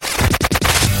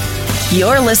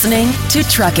You're listening to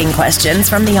Trucking Questions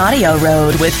from the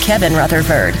Audioroad with Kevin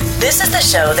Rutherford. This is the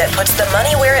show that puts the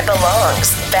money where it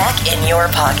belongs, back in your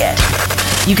pocket.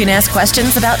 You can ask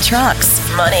questions about trucks,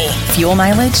 money, fuel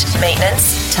mileage,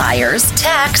 maintenance, tires,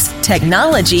 tax,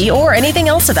 technology, or anything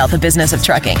else about the business of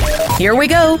trucking. Here we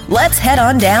go. Let's head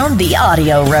on down the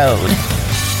Audioroad.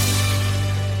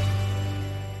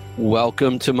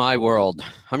 Welcome to my world.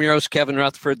 I'm your host, Kevin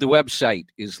Rutherford. The website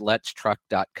is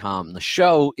letstruck.com. The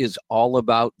show is all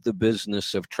about the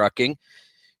business of trucking,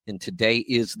 and today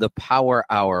is the Power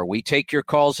Hour. We take your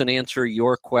calls and answer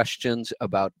your questions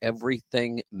about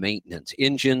everything maintenance,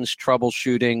 engines,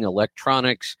 troubleshooting,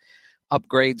 electronics,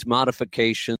 upgrades,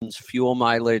 modifications, fuel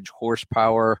mileage,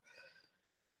 horsepower,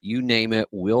 you name it,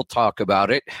 we'll talk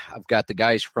about it. I've got the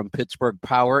guys from Pittsburgh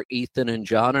Power, Ethan and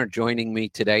John, are joining me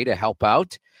today to help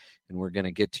out. And we're going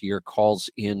to get to your calls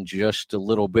in just a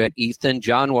little bit. Ethan,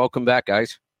 John, welcome back,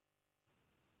 guys.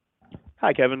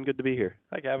 Hi, Kevin. Good to be here.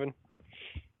 Hi, Kevin.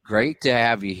 Great to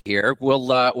have you here.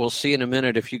 We'll see in a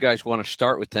minute if you guys want to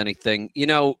start with anything. You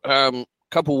know, a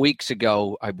couple weeks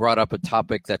ago, I brought up a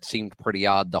topic that seemed pretty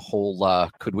odd. The whole,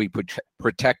 could we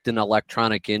protect an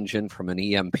electronic engine from an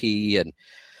EMP? And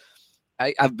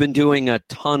I've been doing a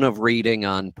ton of reading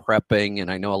on prepping,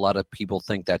 and I know a lot of people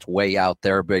think that's way out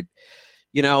there, but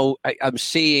you know, I'm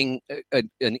seeing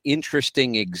an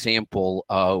interesting example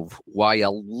of why a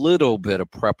little bit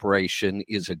of preparation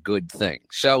is a good thing.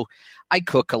 So I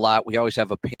cook a lot. We always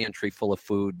have a pantry full of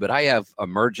food, but I have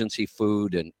emergency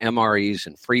food and MREs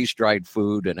and freeze-dried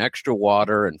food and extra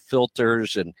water and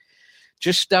filters and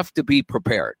just stuff to be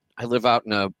prepared. I live out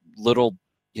in a little,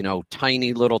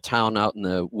 tiny little town out in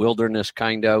the wilderness,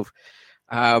 kind of.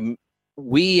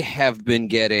 We have been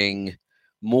getting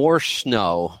more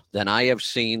snow than I have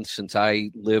seen since I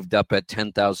lived up at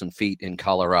 10,000 feet in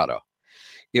Colorado.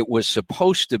 It was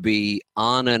supposed to be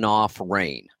on and off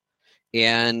rain.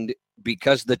 And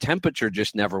because the temperature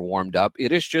just never warmed up,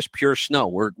 it is just pure snow.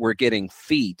 We're getting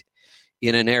feet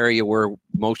in an area where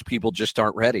most people just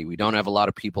aren't ready. We don't have a lot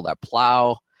of people that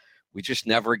plow. We just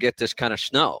never get this kind of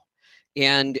snow.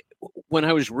 And when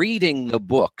I was reading the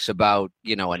books about,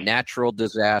 a natural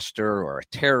disaster or a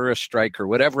terrorist strike or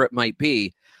whatever it might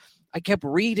be, I kept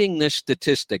reading this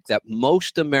statistic that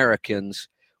most Americans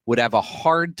would have a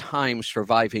hard time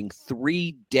surviving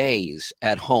 3 days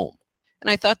at home. And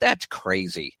I thought, that's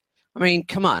crazy. I mean,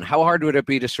 come on, how hard would it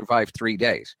be to survive 3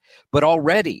 days? But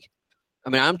already,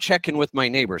 I'm checking with my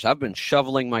neighbors. I've been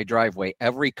shoveling my driveway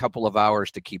every couple of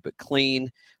hours to keep it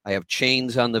clean. I have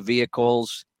chains on the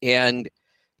vehicles. And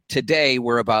today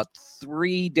we're about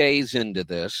 3 days into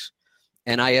this,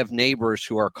 and I have neighbors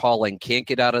who are calling, can't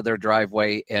get out of their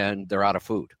driveway, and they're out of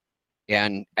food.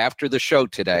 And after the show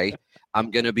today, I'm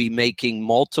going to be making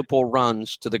multiple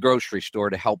runs to the grocery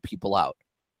store to help people out.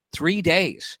 3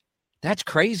 days. That's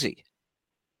crazy.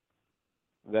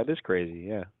 That is crazy,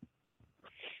 yeah.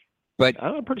 But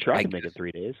I'm pretty sure I can make it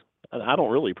 3 days. I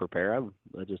don't really prepare.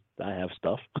 I have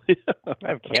stuff. I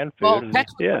have canned food. Well,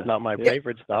 It's not my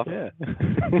favorite stuff. Yeah.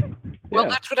 Well,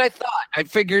 that's what I thought. I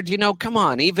figured, come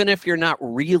on, even if you're not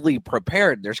really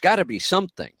prepared, there's got to be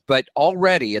something. But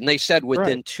already, and they said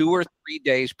within 2 or 3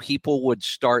 days, people would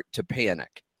start to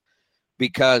panic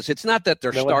because it's not that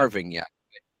they're starving yet.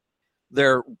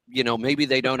 They're, maybe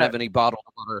they don't have any bottled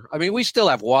water. We still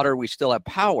have water. We still have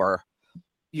power.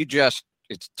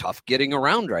 It's tough getting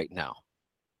around right now.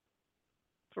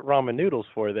 That's what ramen noodles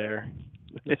for there.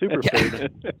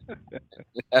 Superfood.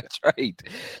 That's right.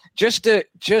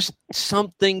 Just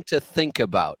something to think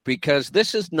about, because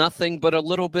this is nothing but a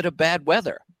little bit of bad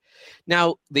weather.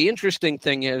 Now, the interesting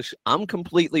thing is I'm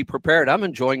completely prepared. I'm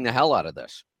enjoying the hell out of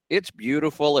this. It's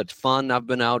beautiful. It's fun. I've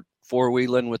been out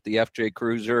four-wheeling with the FJ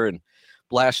Cruiser and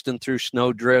blasting through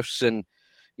snow drifts, and,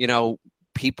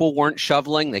 people weren't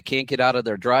shoveling. They can't get out of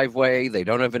their driveway. They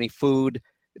don't have any food.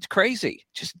 It's crazy.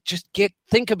 Just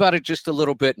think about it just a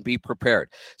little bit and be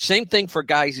prepared. Same thing for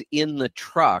guys in the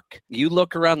truck. You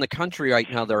look around the country right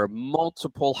now, there are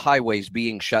multiple highways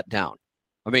being shut down.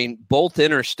 Both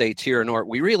interstates here in Oregon.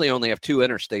 We really only have 2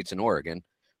 interstates in Oregon.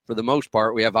 For the most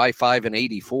part, we have I-5 and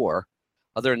 84.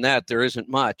 Other than that, there isn't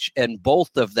much. And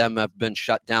both of them have been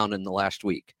shut down in the last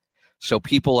week. So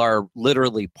people are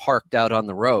literally parked out on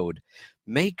the road.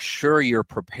 Make sure you're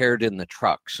prepared in the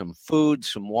truck. Some food,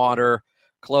 some water,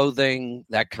 clothing,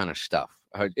 that kind of stuff.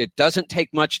 It doesn't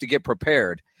take much to get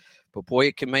prepared, but boy,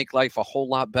 it can make life a whole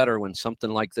lot better when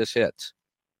something like this hits.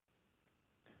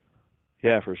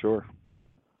 Yeah, for sure.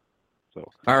 So,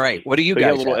 all right, what do you guys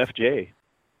got a little have? FJ.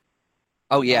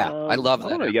 Oh yeah, I love that. I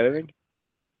don't know, you got anything?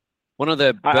 One of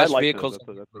the best vehicles.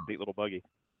 That's a neat little buggy.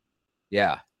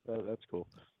 Yeah. That's cool.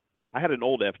 I had an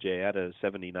old FJ. I had a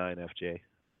 '79 FJ.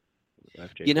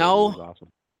 FJ You know, was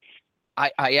awesome.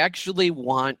 I actually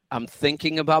I'm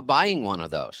thinking about buying one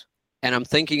of those. And I'm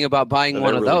thinking about buying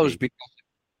one of really those neat. because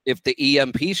if the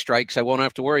EMP strikes, I won't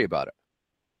have to worry about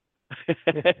it.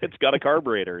 It's got a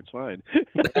carburetor. It's fine.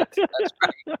 That's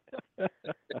right.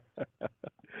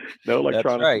 No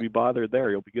electronics right. to be bothered there.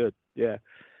 You'll be good. Yeah.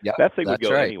 Yep, That thing would that's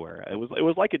go right. anywhere. It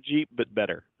was like a Jeep, but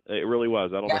better. It really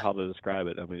was. I don't know Yeah. how to describe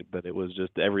it. I mean, but it was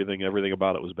just everything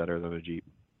about it was better than a Jeep.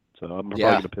 So I'm probably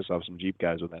Yeah. going to piss off some Jeep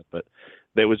guys with that, but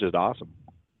it was just awesome.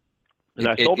 And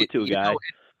I sold it to a guy.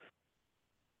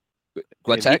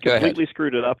 What's and that? He Go completely ahead.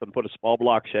 screwed it up and put a small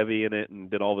block Chevy in it and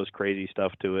did all this crazy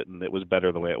stuff to it, and it was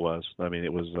better the way it was. I mean,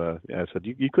 it was. I said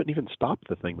you couldn't even stop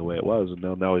the thing the way it was, and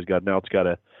now it's got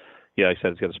a. Yeah, I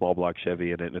said it's got a small block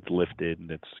Chevy in it, and it's lifted,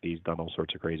 and he's done all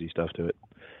sorts of crazy stuff to it.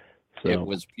 So.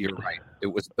 You're right. It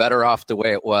was better off the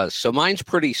way it was. So mine's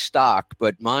pretty stock,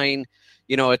 but mine,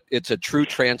 it's a true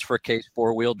transfer case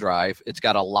 4-wheel drive. It's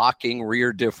got a locking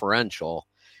rear differential,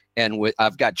 and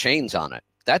I've got chains on it.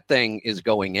 That thing is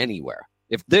going anywhere.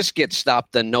 If this gets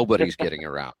stopped, then nobody's getting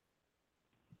around.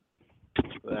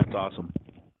 That's awesome.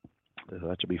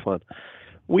 That should be fun.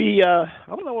 I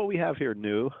don't know what we have here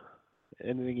new.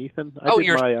 Anything, Ethan?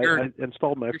 I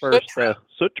installed my first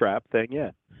soot trap thing.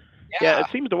 Yeah, it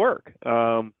seems to work.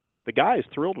 The guy is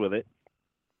thrilled with it.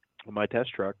 My test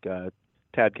truck,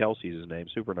 Tad Kelsey's his name,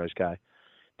 super nice guy.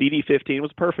 DD15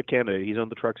 was a perfect candidate. He's owned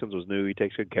the truck since it was new. He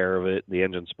takes good care of it. The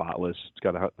engine's spotless. It's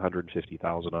got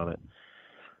 150,000 on it.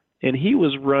 And he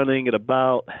was running at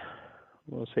about,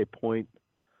 let's say,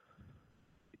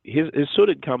 his soot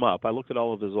had come up. I looked at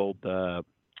all of his old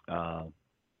oil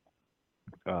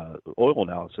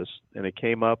analysis, and it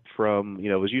came up from,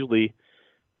 it was usually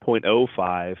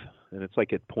 0.05, and it's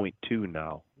like at 0.2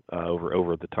 now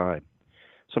over the time.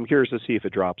 So I'm curious to see if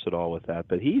it drops at all with that.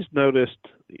 But he's noticed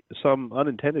some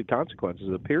unintended consequences.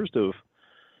 It appears to have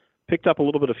picked up a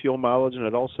little bit of fuel mileage, and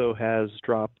it also has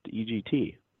dropped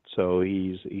EGT. So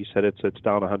he said it's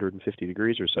down 150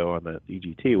 degrees or so on the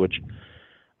EGT, which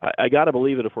I got to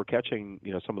believe that if we're catching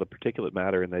some of the particulate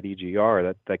matter in that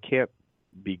EGR, that can't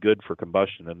be good for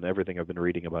combustion. And everything I've been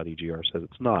reading about EGR says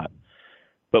it's not.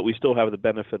 But we still have the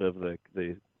benefit of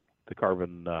the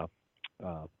carbon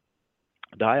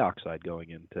dioxide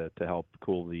going in to help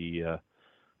cool the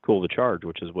charge,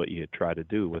 which is what you try to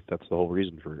do with. That's the whole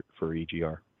reason for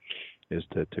EGR, is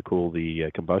to cool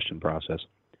the combustion process.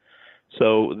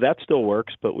 So that still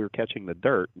works, but we're catching the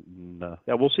dirt. And,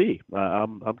 we'll see.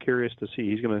 I'm curious to see.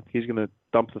 He's gonna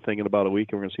dump the thing in about a week,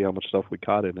 and we're gonna see how much stuff we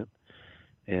caught in it,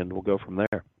 and we'll go from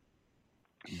there.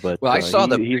 But I saw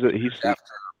he's after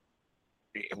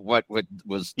what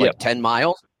was like 10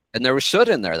 miles, and there was soot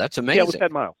in there. That's amazing. Yeah, it was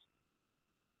 10 miles.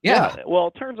 Yeah. Well,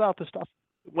 it turns out the stuff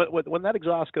when that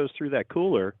exhaust goes through that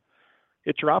cooler,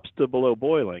 it drops to below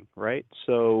boiling, right?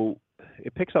 So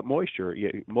it picks up moisture.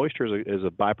 Moisture is a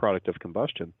byproduct of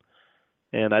combustion,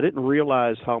 and I didn't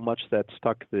realize how much that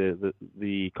stuck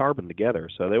the carbon together.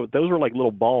 So those were like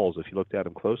little balls if you looked at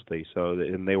them closely.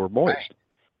 And they were moist. Right.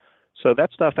 So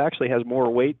that stuff actually has more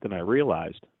weight than I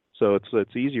realized. So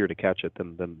it's easier to catch it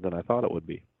than I thought it would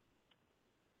be.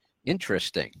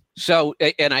 Interesting. So,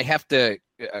 and I have to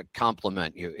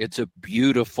compliment you. It's a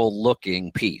beautiful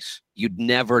looking piece. You'd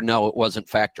never know it wasn't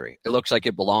factory. It looks like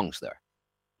it belongs there.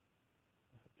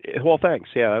 Well,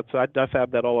 thanks. Yeah, I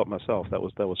fabbed that all up myself. That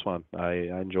was fun. I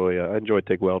enjoy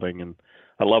TIG welding, and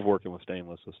I love working with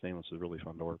stainless. The stainless is really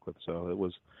fun to work with. So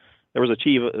there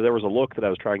was a look that I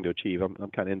was trying to achieve. I'm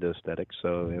kind of into aesthetics,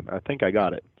 so I think I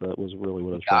got it. That was really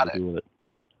what I was trying to do with it.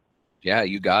 Yeah,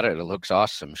 you got it. It looks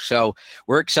awesome. So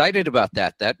we're excited about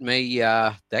that. That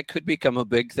could become a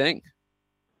big thing.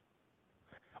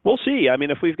 We'll see. I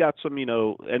mean, if we've got some,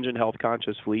 engine health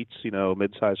conscious fleets,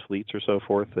 mid-sized fleets or so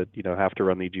forth that, have to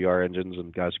run the EGR engines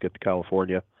and guys get to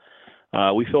California.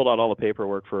 We filled out all the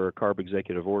paperwork for a CARB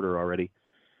executive order already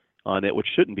on it, which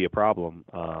shouldn't be a problem.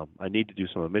 I need to do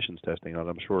some emissions testing on it.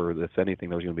 I'm sure if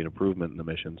anything, there's going to be an improvement in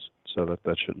emissions, so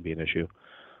that shouldn't be an issue.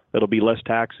 It'll be less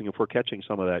taxing if we're catching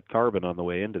some of that carbon on the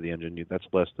way into the engine. That's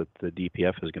less that the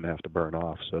DPF is going to have to burn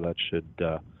off. So that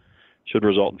should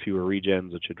result in fewer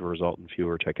regens. It should result in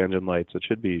fewer check engine lights. It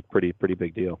should be pretty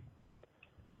big deal.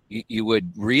 You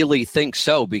would really think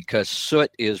so, because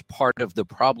soot is part of the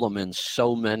problem in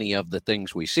so many of the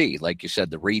things we see. Like you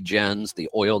said, the regens, the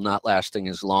oil not lasting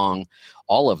as long,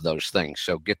 all of those things.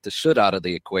 So get the soot out of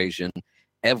the equation.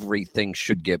 Everything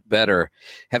should get better.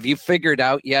 Have you figured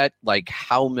out yet, like,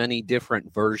 how many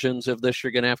different versions of this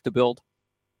you're going to have to build?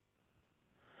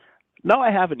 No,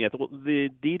 I haven't yet. The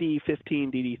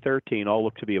DD15, DD13 all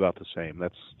look to be about the same.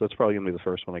 That's probably going to be the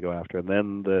first one I go after. And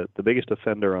then the biggest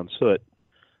offender on soot,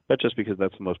 that's just because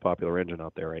that's the most popular engine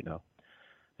out there right now.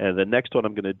 And the next one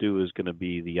I'm going to do is going to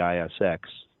be the ISX.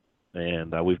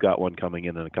 And we've got one coming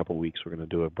in a couple of weeks. We're going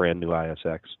to do a brand new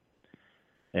ISX.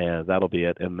 And that'll be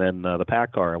it. And then the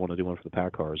pack car, I want to do one for the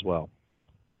pack car as well.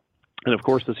 And of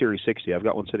course the Series 60. I've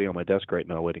got one sitting on my desk right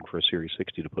now waiting for a Series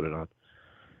 60 to put it on.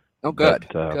 Oh, good.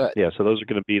 But, good. Yeah, so those are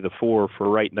going to be the 4 for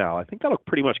right now. I think that'll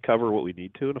pretty much cover what we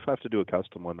need to, and if I have to do a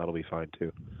custom one, that'll be fine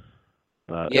too.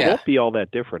 It won't be all that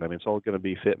different. I mean, it's all going to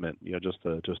be fitment, just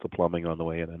the plumbing on the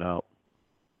way in and out.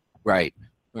 Right.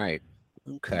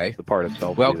 Okay. The part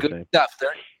itself. Well, good stuff.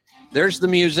 There's the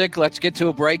music. Let's get to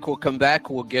a break. We'll come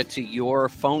back. We'll get to your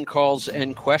phone calls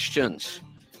and questions.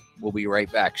 We'll be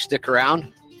right back. Stick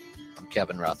around. I'm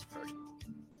Kevin Rutherford.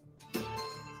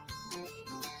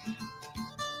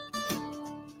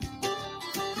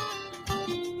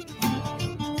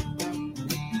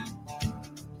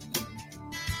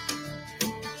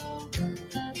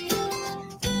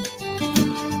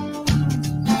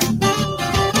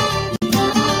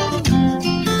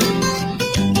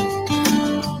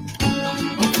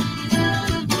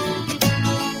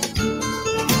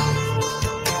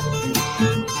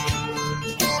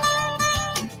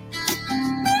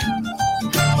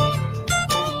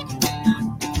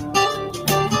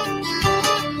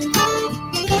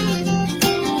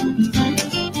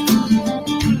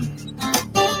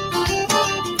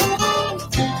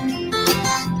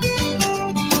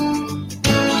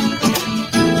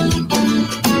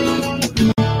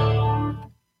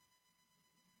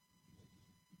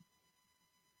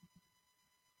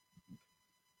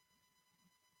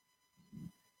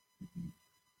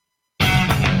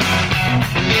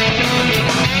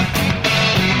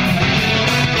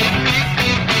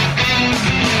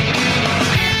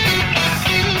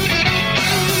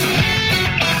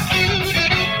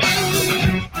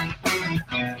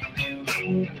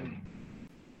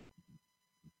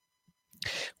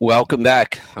 Welcome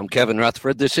back. I'm Kevin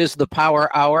Rutherford. This is the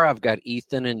Power Hour. I've got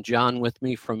Ethan and John with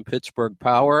me from Pittsburgh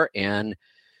Power, and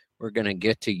we're going to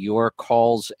get to your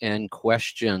calls and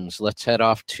questions. Let's head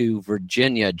off to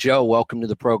Virginia. Joe, welcome to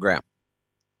the program.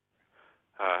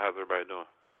 How's everybody doing?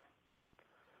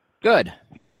 Good.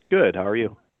 Good. How are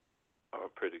you?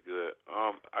 Pretty good.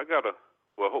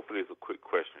 Hopefully it's a quick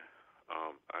question.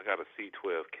 I got a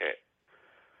C12 Cat.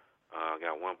 I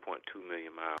got 1.2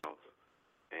 million miles,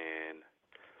 and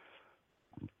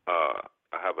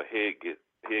I have a head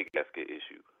gasket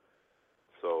issue.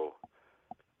 So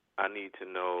I need to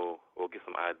know or get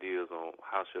some ideas on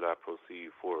how should I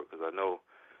proceed forward, because I know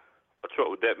a truck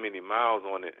with that many miles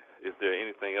on it, is there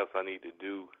anything else I need to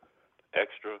do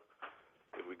extra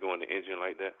if we go in the engine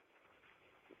like that?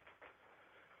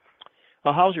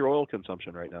 How's your oil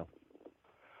consumption right now?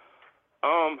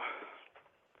 I'm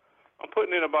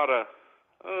putting in about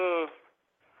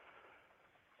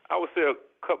I would say a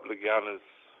couple of gallons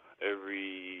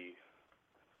every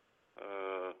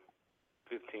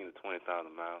 15 to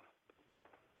 20,000 miles.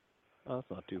 Oh, that's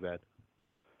not too bad.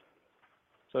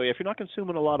 So if you're not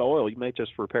consuming a lot of oil, you may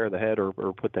just repair the head or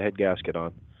put the head gasket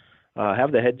on.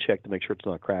 Have the head checked to make sure it's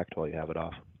not cracked while you have it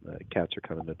off. Cats are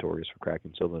kind of notorious for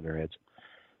cracking cylinder heads.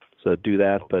 So do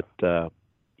that, but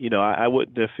I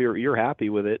wouldn't, if you're happy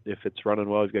with it, if it's running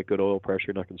well, you've got good oil pressure,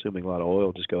 you're not consuming a lot of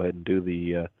oil, just go ahead and do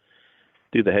the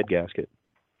head gasket.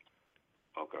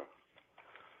 Okay.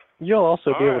 You'll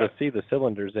also be able to see the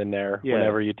cylinders in there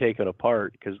whenever you take it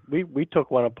apart, because we took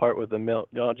one apart with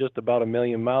just about 1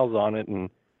 million miles on it,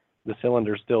 and the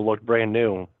cylinders still looked brand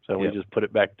new. So we just put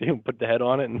it back to put the head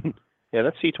on it. And yeah,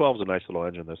 that C12 is a nice little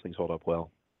engine. Those things hold up well.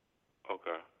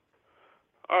 Okay.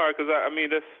 All right, because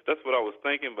that's what I was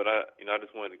thinking, but I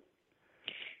just wanted to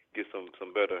get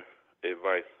some better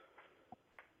advice.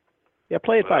 Yeah,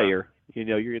 play it by ear.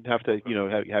 You're gonna have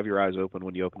to have your eyes open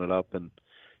when you open it up and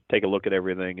take a look at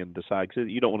everything and decide, because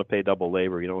you don't want to pay double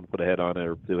labor. You don't want to put a head on it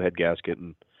or do a head gasket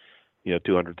and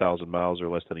 200,000 miles or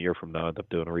less than a year from now end up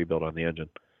doing a rebuild on the engine.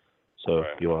 So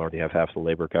you'll already have half the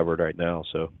labor covered right now.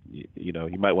 So you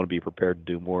might want to be prepared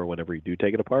to do more whenever you do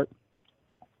take it apart.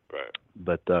 Right.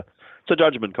 But it's a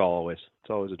judgment call always. It's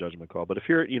always a judgment call. But if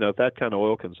you're if that kind of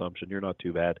oil consumption, you're not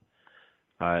too bad.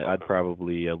 I'd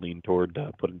probably lean toward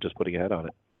putting a head on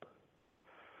it.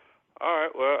 All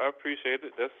right. Well, I appreciate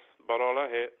it. That's about all I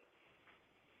had.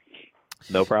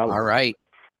 No problem. All right.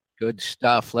 Good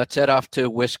stuff. Let's head off to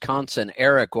Wisconsin.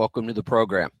 Eric, welcome to the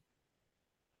program.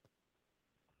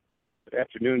 Good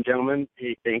afternoon, gentlemen.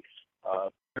 Hey, thanks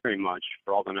very much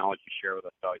for all the knowledge you share with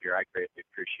us out here. I greatly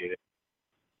appreciate it.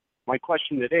 My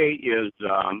question today is,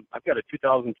 I've got a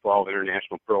 2012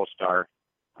 International Pro Star.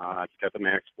 It's got the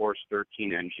Max Force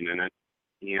 13 engine in it.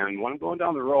 And when I'm going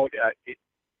down the road, it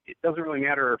doesn't really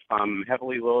matter if I'm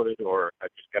heavily loaded or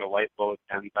I've just got a light load,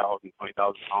 10,000,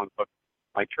 20,000 pounds, but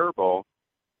my turbo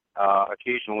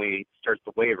occasionally starts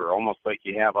to waver, almost like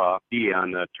you have a B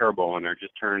on the turbo and they're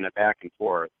just turning it back and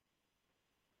forth.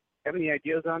 Have any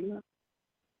ideas on that?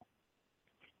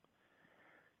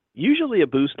 Usually a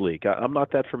boost leak. I'm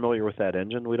not that familiar with that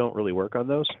engine. We don't really work on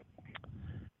those.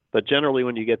 But generally,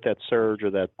 when you get that surge or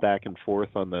that back and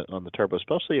forth on the turbo,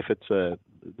 especially if it's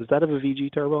does that have a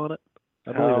VG turbo on it?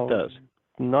 I believe it does.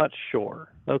 Not sure.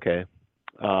 Okay.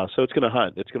 So it's going to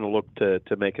hunt. It's going to look to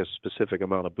make a specific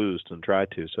amount of boost and try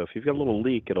to. So if you've got a little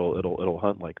leak, it'll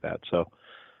hunt like that. So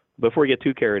before you get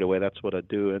too carried away, that's what I'd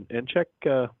do. And check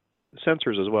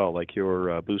sensors as well, like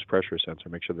your boost pressure sensor.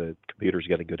 Make sure the computer's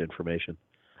getting good information.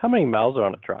 How many miles are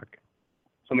on a truck?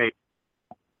 So maybe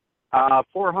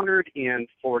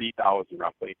 440,000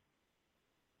 roughly.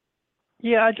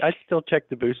 Yeah, I'd still check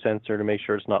the boost sensor to make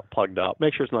sure it's not plugged up.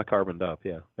 Make sure it's not carboned up,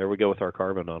 yeah. There we go with our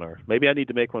carbon on our... Maybe I need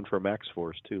to make one for Max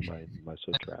Force, too, my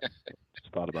soot trap.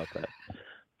 Just thought about that.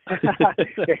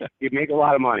 You make a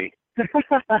lot of money.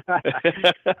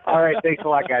 All right, thanks a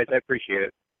lot, guys. I appreciate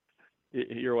it.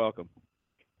 You're welcome.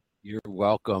 You're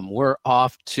welcome. We're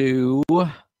off to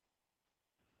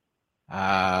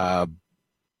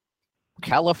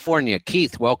California.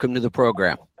 Keith, welcome to the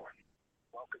program.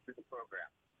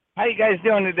 How you guys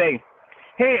doing today?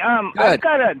 Hey, Good. I've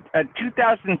got a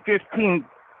 2015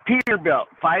 Peterbilt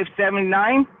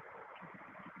 579,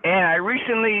 and I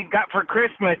recently got for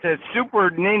Christmas a Super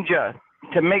Ninja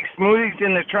to make smoothies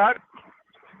in the truck.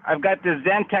 I've got the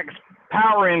Zentex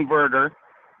power inverter,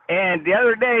 and the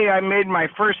other day I made my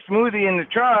first smoothie in the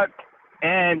truck,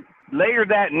 and later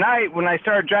that night when I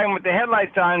started driving with the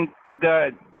headlights on,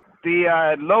 the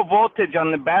low voltage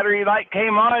on the battery light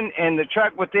came on, and the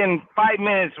truck within 5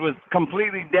 minutes was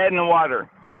completely dead in the water.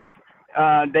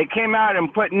 They came out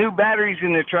and put new batteries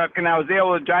in the truck, and I was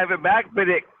able to drive it back, but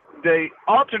the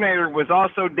alternator was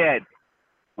also dead.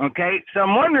 Okay, so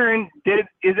I'm wondering, is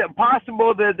it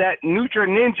possible that Nutra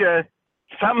Ninja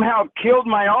somehow killed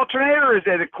my alternator, or is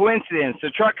it a coincidence? The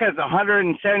truck has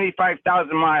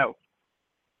 175,000 miles.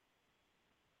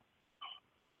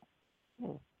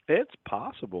 It's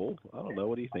possible. I don't know.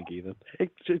 What do you think, Ethan?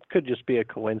 It could just be a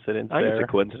coincidence. I think it's a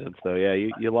coincidence, though. Yeah,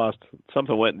 you lost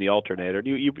something. Went in the alternator.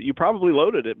 You probably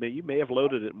loaded it. You may have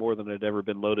loaded it more than it had ever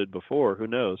been loaded before. Who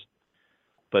knows?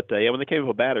 But yeah, when they came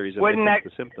with batteries, it's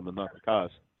the symptom and not the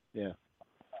cause. Yeah.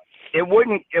 It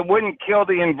wouldn't kill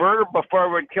the inverter before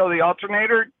it would kill the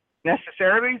alternator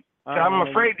necessarily. So I'm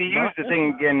afraid to use the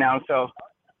thing again now. So.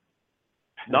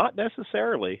 Not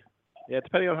necessarily. Yeah,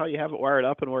 depending on how you have it wired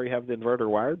up and where you have the inverter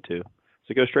wired to. Does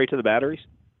it go straight to the batteries?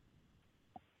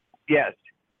 Yes.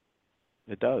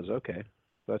 It does. Okay.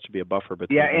 So that should be a buffer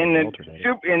between the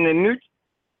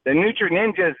Nutra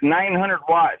Ninja is 900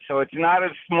 watts, so it's not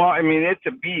as small. I mean, it's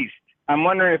a beast. I'm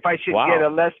wondering if I should get a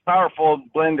less powerful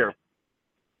blender.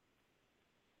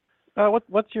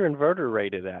 What's your inverter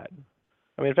rated at?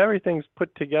 I mean, if everything's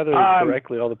put together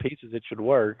correctly, all the pieces, it should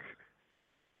work.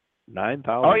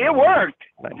 9,000. Oh, it worked.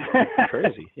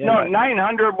 Crazy. Yeah. No,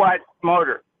 900 watt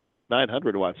motor.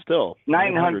 900 watts still.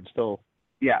 900 still.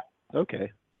 Yeah.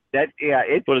 Okay.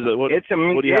 It's what is it? What do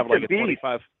you have, like a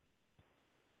 25?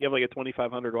 You have like a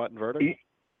 2,500 watt inverter?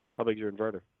 How big's your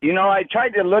inverter? You know, I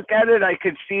tried to look at it. I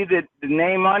could see the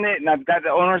name on it, and I've got the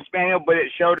owner's manual, but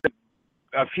it showed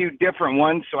a few different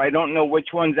ones, so I don't know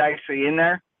which one's actually in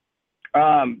there.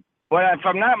 But if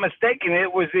I'm not mistaken,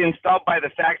 it was installed by the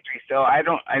factory, so I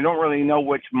don't really know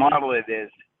which model it is.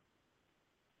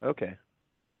 Okay.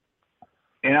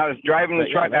 And I was driving the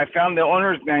truck. I found the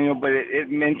owner's manual, but it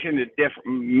mentioned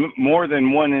more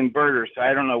than one inverter, so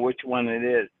I don't know which one it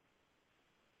is.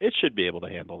 It should be able to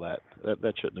handle that.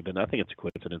 That shouldn't have been. I think it's a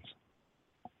coincidence.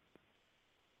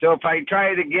 So if I try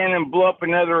it again and blow up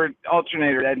another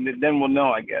alternator, then we'll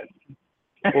know, I guess.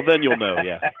 Well, then you'll know,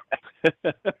 yeah.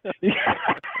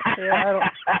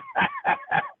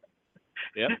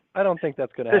 I don't think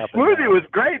that's going to happen. The smoothie was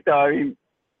great, though. I mean,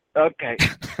 okay.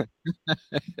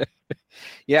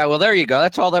 Yeah, well, there you go.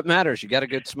 That's all that matters. You got a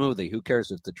good smoothie. Who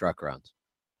cares if the truck runs?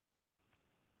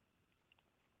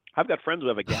 I've got friends who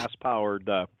have a gas-powered,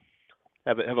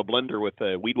 have a blender with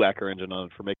a weed whacker engine on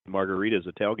it for making margaritas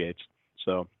at tailgates.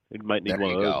 So you might need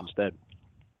one of those instead.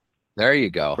 There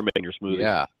you go. For making your smoothie.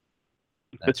 Yeah,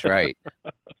 that's right.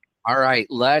 All right,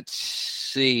 let's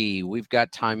see. We've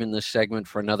got time in this segment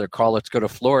for another call. Let's go to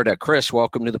Florida. Chris,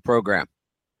 welcome to the program.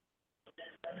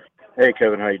 Hey,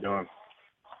 Kevin. How you doing?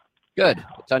 Good.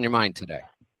 What's on your mind today?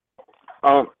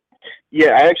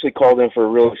 Yeah, I actually called in for a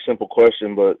really simple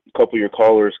question, but a couple of your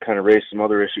callers kind of raised some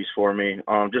other issues for me.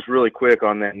 Just really quick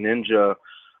on that Ninja,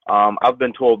 I've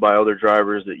been told by other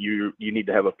drivers that you need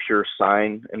to have a pure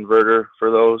sine inverter for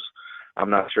those. I'm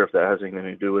not sure if that has anything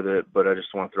to do with it, but I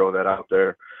just want to throw that out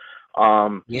there.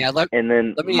 And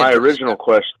then my original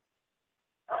question.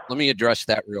 Let me address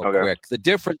that real quick. The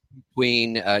difference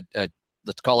between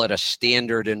let's call it a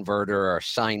standard inverter or a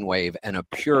sine wave and a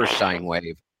pure sine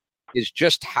wave is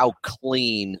just how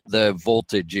clean the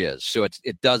voltage is. So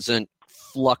it doesn't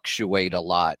fluctuate a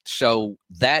lot. So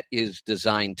that is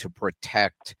designed to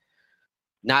protect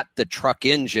not the truck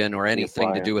engine or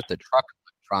anything to do with the truck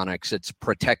electronics. It's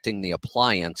protecting the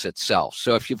appliance itself.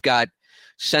 So if you've got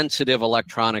sensitive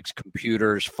electronics,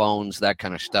 computers, phones, that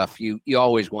kind of stuff, you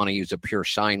always want to use a pure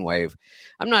sine wave.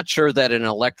 I'm not sure that an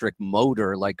electric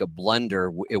motor like a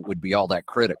blender, it would be all that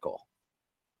critical.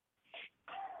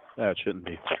 That shouldn't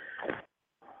be.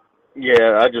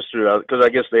 Yeah, I just threw it out because I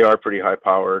guess they are pretty high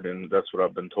powered, and that's what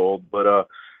I've been told. But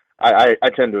I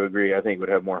tend to agree. I think it would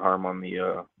have more harm on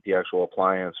the actual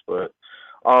appliance. But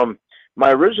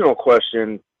my original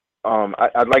question,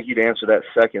 I'd like you to answer that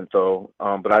second though.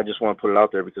 But I just want to put it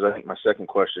out there because I think my second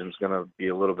question is going to be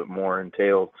a little bit more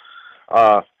entailed.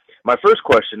 My first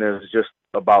question is just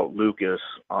about Lucas.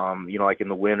 Like in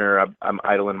the winter, I'm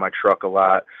idling my truck a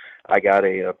lot. I got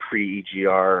a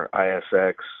pre-EGR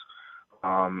ISX,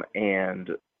 and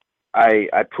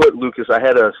I put Lucas. I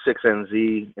had a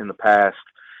 6NZ in the past,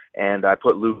 and I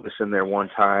put Lucas in there one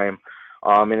time,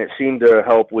 and it seemed to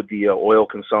help with the oil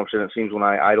consumption. It seems when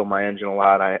I idle my engine a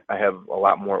lot, I have a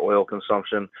lot more oil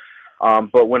consumption.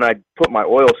 But when I put my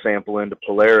oil sample into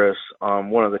Polaris,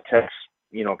 one of the techs,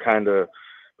 kind of,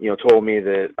 told me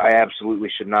that I absolutely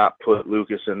should not put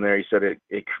Lucas in there. He said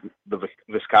the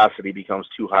viscosity becomes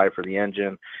too high for the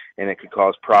engine, and it could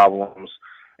cause problems.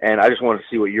 And I just wanted to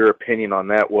see what your opinion on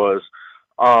that was.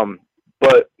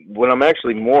 But what I'm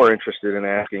actually more interested in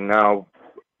asking now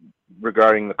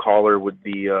regarding the caller with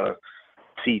the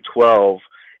C12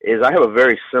 is I have a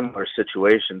very similar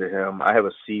situation to him. I have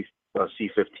a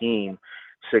C15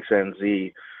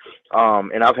 6NZ,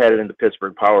 and I've had it into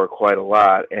Pittsburgh Power quite a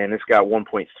lot, and it's got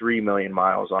 1.3 million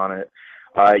miles on it.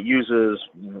 It uses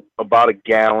about a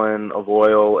gallon of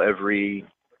oil every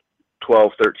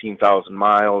 13,000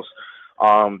 miles.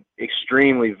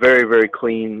 Extremely, very, very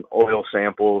clean oil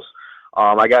samples.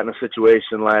 I got in a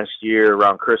situation last year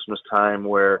around Christmas time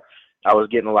where I was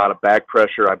getting a lot of back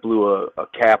pressure. I blew a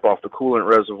cap off the coolant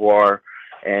reservoir,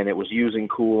 and it was using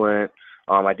coolant.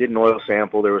 I did an oil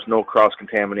sample. There was no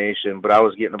cross-contamination, but I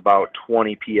was getting about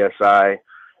 20 PSI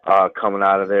coming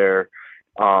out of there.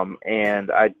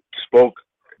 And I spoke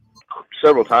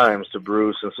several times to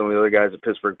Bruce and some of the other guys at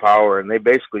Pittsburgh Power, and they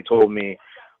basically told me,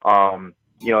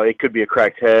 it could be a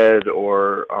cracked head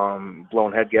or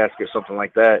blown head gasket or something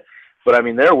like that. But, I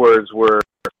mean, their words were...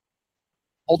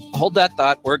 Hold that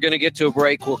thought. We're going to get to a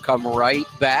break. We'll come right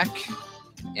back,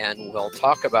 and we'll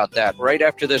talk about that right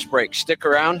after this break. Stick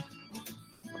around.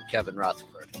 I'm Kevin Rutherford.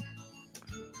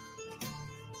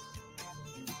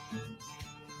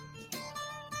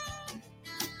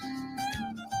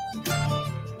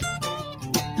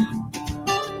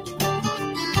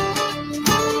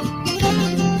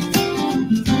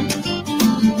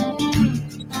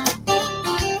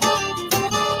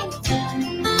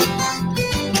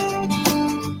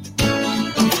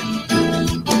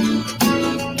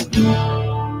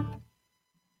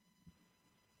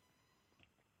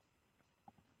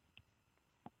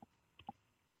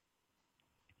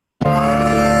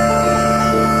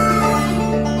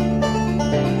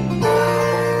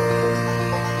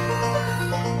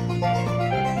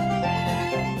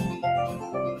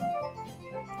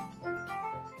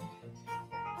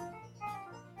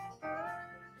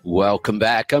 Welcome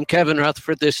back. I'm Kevin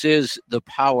Rutherford. This is the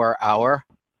Power Hour.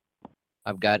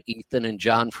 I've got Ethan and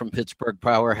John from Pittsburgh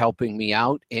Power helping me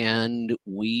out, and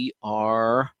we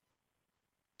are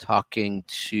talking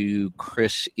to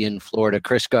Chris in Florida.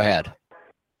 Chris, go ahead.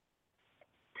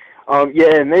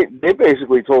 Yeah, and they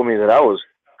basically told me that I was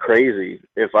crazy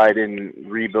if I didn't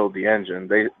rebuild the engine.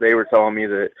 They were telling me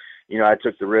that, I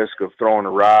took the risk of throwing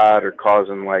a rod or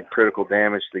causing critical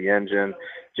damage to the engine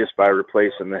just by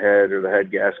replacing the head or the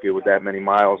head gasket with that many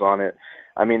miles on it.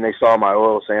 I mean, they saw my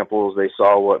oil samples, they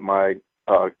saw what my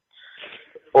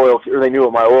they knew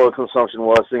what my oil consumption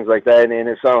was, things like that. And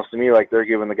it sounds to me like they're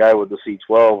giving the guy with the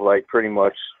C12 pretty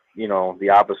much, the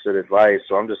opposite advice.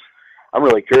 So I'm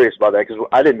really curious about that because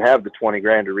I didn't have the 20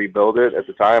 grand to rebuild it at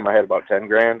the time. I had about 10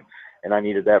 grand, and I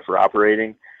needed that for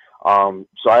operating.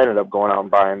 So I ended up going out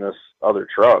and buying this other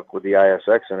truck with the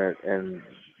ISX in it, and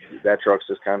that truck's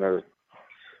just kind of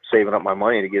saving up my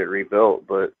money to get it rebuilt.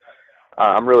 But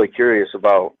I'm really curious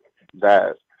about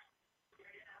that.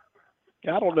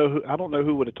 Yeah, I don't know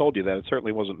who would have told you that. It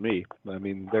certainly wasn't me. I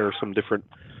mean, there are some different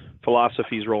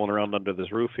philosophies rolling around under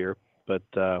this roof here, but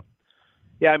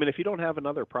yeah, I mean, if you don't have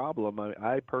another problem,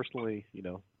 I personally,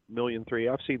 $1.3 million.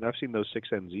 I've seen those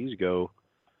 6NZs go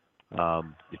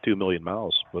 2 million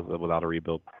miles without a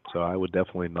rebuild. So I would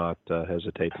definitely not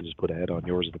hesitate to just put a head on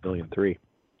yours at $1.3 million.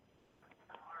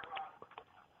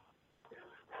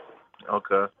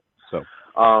 Okay. So.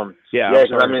 Yeah,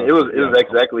 because I mean, it was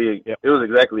exactly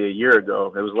a year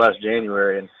ago. It was last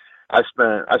January, and I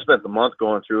spent the month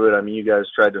going through it. I mean, you guys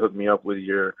tried to hook me up with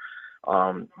your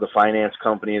the finance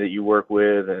company that you work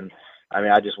with, and I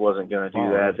mean, I just wasn't going to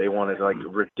do that. They wanted like a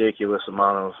ridiculous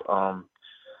amount of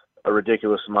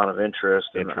interest,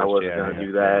 and I wasn't going to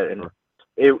do that. And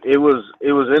it was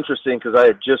interesting because I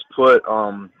had just put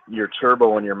your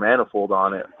turbo and your manifold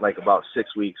on it like about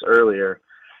 6 weeks earlier.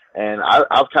 And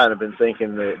I've kind of been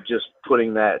thinking that just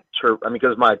putting that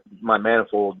because my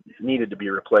manifold needed to be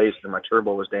replaced and my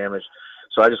turbo was damaged,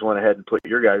 so I just went ahead and put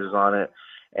your guys' on it.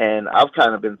 And I've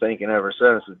kind of been thinking ever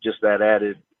since that just that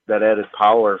added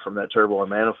power from that turbo and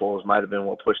manifolds might have been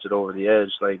what pushed it over the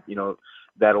edge. Like,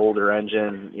 that older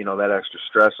engine, that extra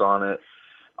stress on it.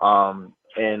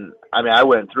 And I mean, I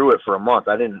went through it for a month.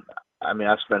 I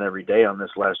spent every day on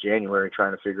this last January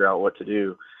trying to figure out what to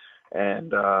do.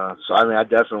 And so, I mean, I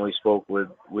definitely spoke with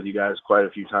you guys quite a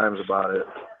few times about it.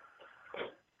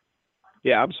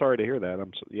 Yeah, I'm sorry to hear that.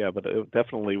 But it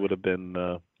definitely would have been,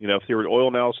 if your oil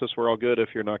analysis were all good,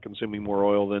 if you're not consuming more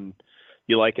oil than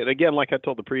you like it. Again, like I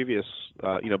told the previous,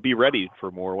 be ready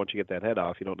for more. Once you get that head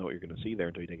off, you don't know what you're going to see there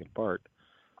until you take it apart.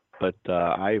 But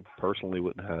I personally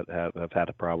wouldn't have had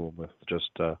a problem with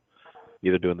just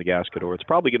either doing the gasket, or it's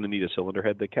probably going to need a cylinder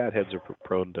head. The cat heads are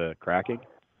prone to cracking.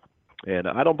 And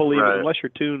I don't believe unless your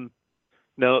tune's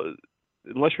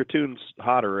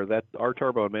hotter, that our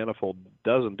turbo and manifold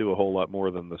doesn't do a whole lot more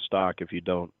than the stock if you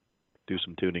don't do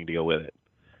some tuning to go with it.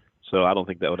 So I don't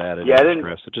think that would add any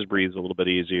stress. It just breathes a little bit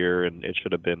easier, and it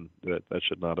should have been that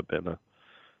should not have been a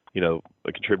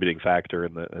contributing factor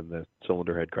in the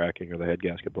cylinder head cracking or the head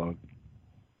gasket blowing.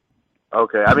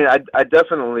 Okay, I mean, I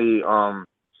definitely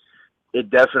it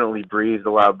definitely breathed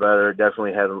a lot better. It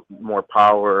definitely had more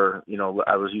power.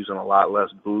 I was using a lot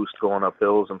less boost going up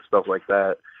hills and stuff like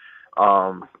that.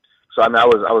 So I mean, I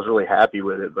was really happy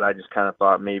with it, but I just kind of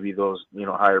thought maybe those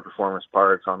higher performance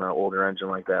parts on an older engine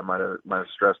like that might have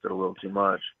stressed it a little too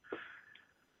much.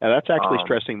 And that's actually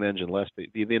stressing the engine less.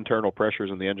 The internal pressures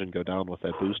in the engine go down with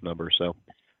that boost number. So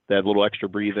that little extra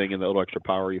breathing and the little extra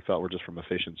power you felt were just from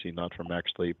efficiency, not from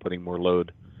actually putting more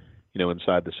load,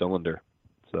 inside the cylinder.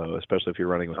 So especially if you're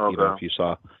running with, if you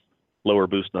saw lower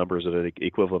boost numbers at an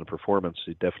equivalent of performance,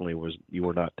 you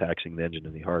were not taxing the engine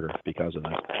any harder because of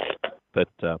that. But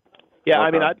I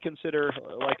mean, I'd consider,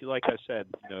 like I said,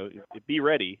 be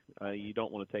ready. You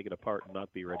don't want to take it apart and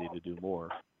not be ready to do more.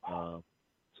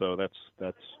 So that's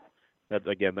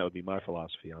again, that would be my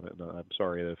philosophy on it. And I'm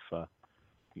sorry if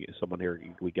someone here,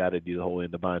 we got to do the whole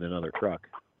into buying another truck.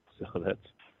 So that's.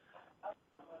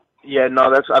 Yeah,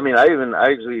 no, I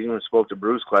actually even spoke to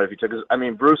Bruce quite a few times. I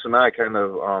mean, Bruce and I kind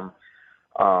of,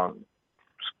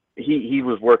 he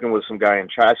was working with some guy in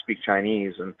China. I speak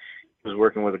Chinese, and he was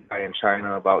working with a guy in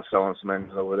China about selling some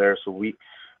engines over there. So we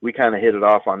kind of hit it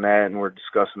off on that, and we're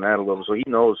discussing that a little. So he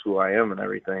knows who I am and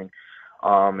everything.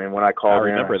 And when I called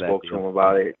in, I spoke to him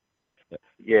about it.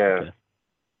 Yeah. Okay.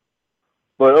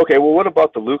 But okay, well, what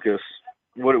about the Lucas?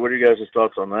 What are you guys'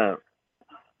 thoughts on that?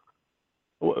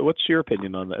 What's your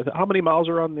opinion on that? How many miles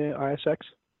are on the ISX?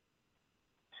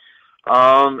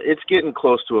 It's getting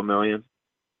close to 1 million.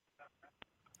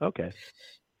 Okay.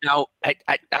 Now, I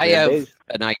have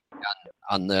an idea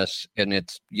on this, and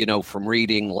it's, from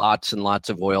reading lots and lots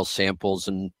of oil samples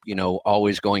and,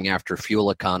 always going after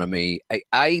fuel economy,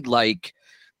 I like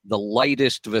the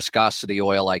lightest viscosity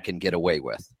oil I can get away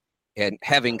with. And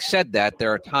having said that,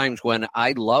 there are times when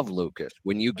I love Lucas.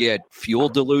 When you get fuel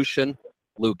dilution,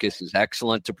 Lucas is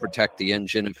excellent to protect the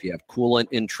engine if you have coolant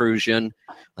intrusion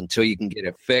until you can get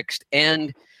it fixed.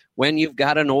 And when you've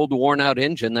got an old worn-out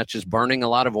engine that's just burning a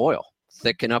lot of oil,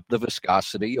 thicken up the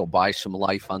viscosity, you'll buy some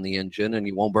life on the engine, and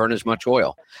you won't burn as much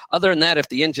oil. Other than that, if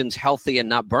the engine's healthy and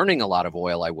not burning a lot of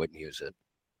oil, I wouldn't use it.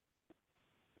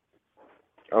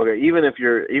 Okay, even if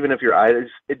you're idling,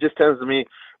 it just tends to me,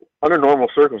 under normal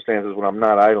circumstances when I'm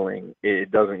not idling,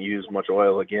 it doesn't use much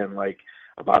oil. Again, like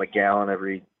about a gallon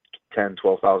every 10,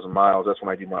 12,000 miles. That's when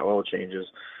I do my oil changes.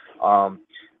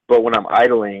 But when I'm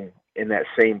idling in that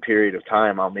same period of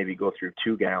time, I'll maybe go through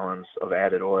 2 gallons of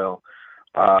added oil.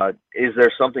 Is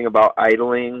there something about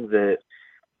idling that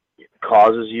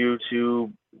causes you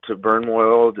to burn more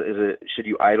oil? Should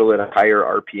you idle at a higher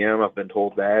RPM? I've been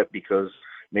told that because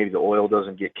maybe the oil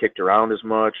doesn't get kicked around as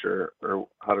much, or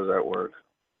how does that work?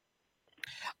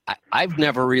 I've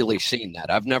never really seen that.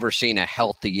 I've never seen a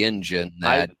healthy engine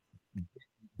that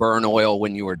burn oil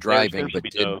when you were driving, but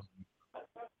did.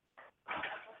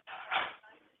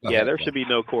 Yeah, there should be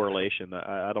no correlation.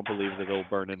 I don't believe that it'll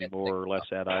burn any more or less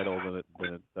at idle than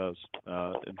it does.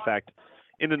 In fact,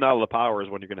 in and out of the power is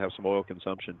when you're going to have some oil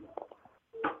consumption,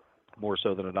 more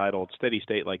so than at idle. At steady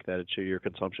state like that, your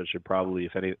consumption should probably,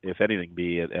 if anything,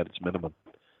 be at its minimum.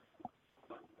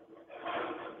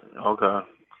 Okay.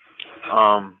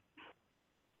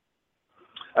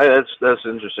 That's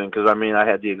interesting because I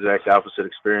had the exact opposite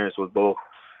experience with both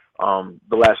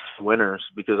the last 2 winters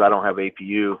because I don't have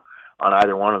APU on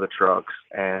either one of the trucks,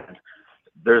 and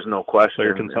there's no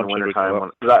question in the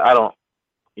wintertime because I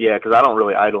don't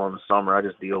really idle in the summer. I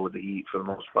just deal with the heat for the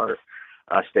most part.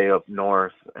 I stay up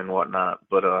north and whatnot,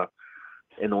 but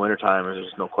in the wintertime, there's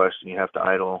just no question you have to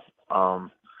idle.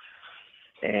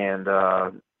 And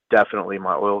definitely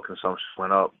my oil consumption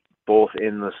went up, both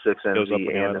in the 6NZ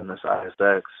and in this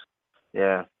ISX.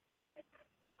 Yeah.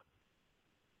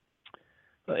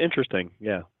 Interesting.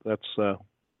 Yeah, that's.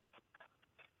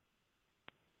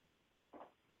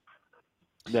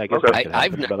 Yeah, I guess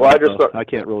I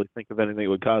can't really think of anything that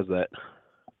would cause that.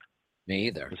 Me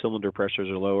either. The cylinder pressures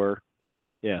are lower.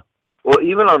 Yeah. Well,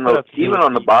 even on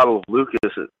the bottle of Lucas,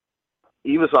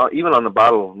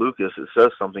 it says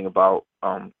something about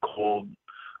cold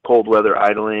weather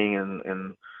idling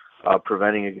and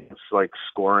preventing against like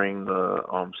scoring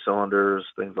the cylinders,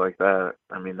 things like that.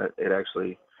 It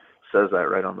actually says that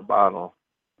right on the bottle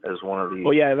as one of the.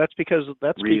 Well, yeah, that's because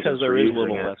there is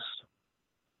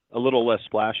a little less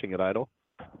splashing at idle,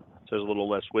 so there's a little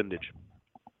less windage.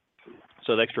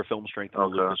 So the extra film strength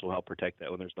on the Lucas will help protect that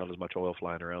when there's not as much oil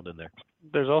flying around in there.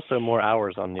 There's also more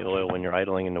hours on the oil when you're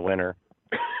idling in the winter.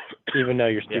 Even though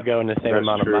you're still going the same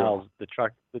amount of miles,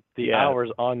 the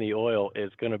hours on the oil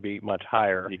is going to be much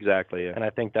higher. Exactly. Yeah. And I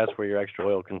think that's where your extra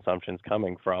oil consumption is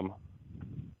coming from.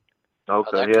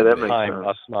 Okay. Yeah, that makes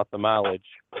sense. Not the mileage.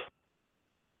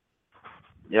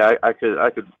 Yeah, I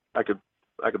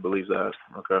could believe that.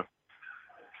 Okay.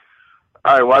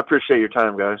 All right. Well, I appreciate your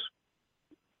time, guys.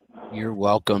 You're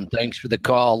welcome. Thanks for the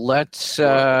call. Let's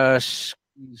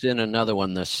squeeze in another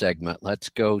one this segment. Let's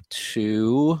go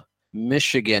to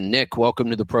Michigan. Nick, welcome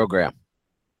to the program.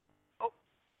 Oh.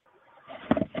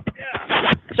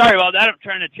 Yeah. Sorry about that. I'm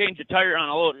trying to change the tire on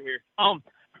a loader here.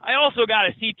 I also got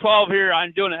a C12 here.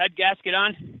 I'm doing a head gasket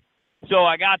on. So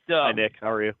I got Hi, Nick.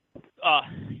 How are you?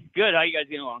 Good. How you guys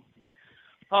getting along?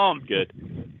 Good.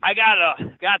 I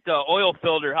got the oil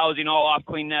filter housing all off,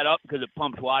 cleaned that up because it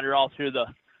pumped water all through the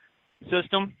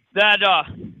system. That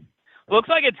looks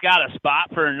like it's got a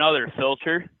spot for another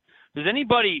filter. Does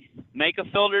anybody make a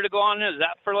filter to go on there? Is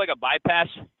that for like a bypass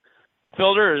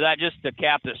filter, or is that just a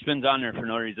cap that spins on there for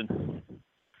no reason?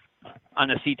 On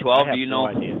the C12, do you know?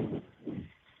 I have no idea.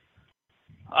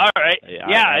 All right.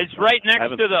 Yeah, it's right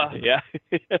next to the. Yeah.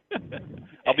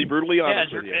 I'll be brutally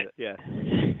honest with you. Yeah.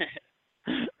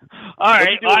 All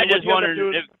right. I just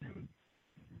wondered if.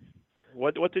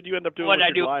 What did you end up doing with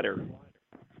your glider?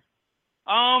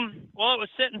 Well, it was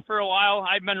sitting for a while.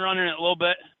 I've been running it a little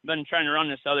bit. Been trying to run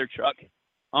this other truck.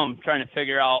 Trying to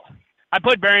figure out. I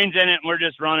put bearings in it, and we're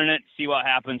just running it. See what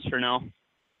happens for now.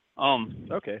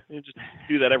 Okay. You just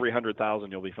do that every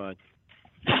 100,000, you'll be fine.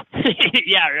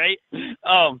 Yeah, right.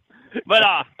 But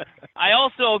I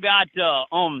also got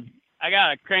I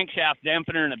got a crankshaft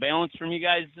dampener and a balance from you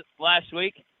guys last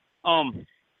week.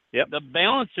 Yep. The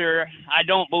balancer I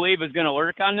don't believe is going to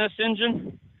work on this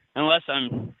engine unless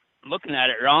I'm looking at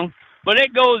it wrong. But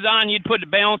it goes on. You'd put the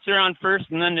balancer on first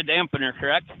and then the dampener,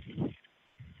 correct?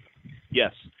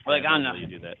 Yes. Like on the. You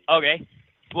do that. Okay.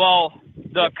 Well,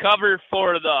 the cover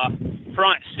for the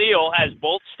front seal has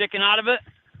bolts sticking out of it.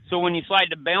 So when you slide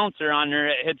the balancer on there,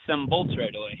 it hits them bolts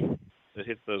right away. It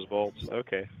hits those bolts.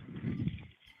 Okay.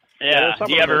 Yeah.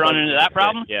 Do you ever run into that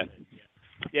problem? Yeah.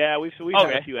 Yeah, we've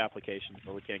had a few applications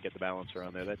where we can't get the balancer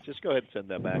on there. Just go ahead and send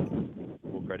that back.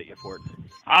 We'll credit you for it.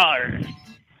 All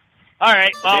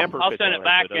right. Well, I'll send it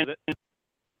back.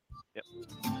 Yep.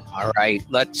 All right.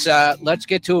 Let's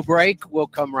get to a break. We'll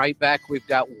come right back. We've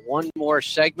got one more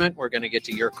segment. We're going to get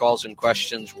to your calls and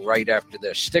questions right after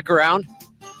this. Stick around.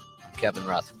 Kevin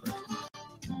Rutherford.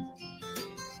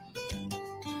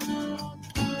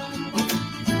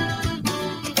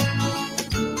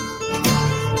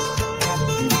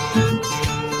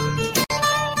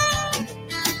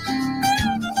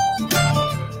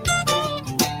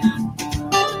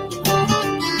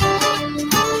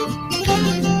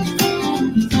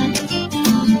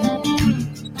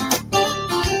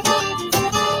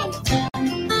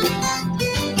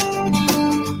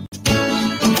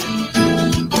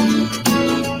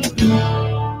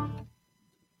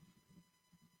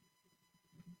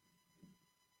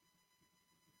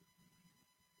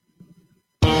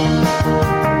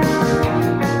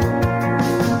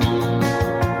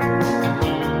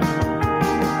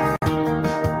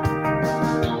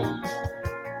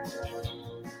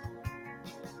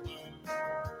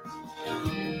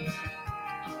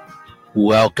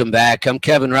 Welcome back. I'm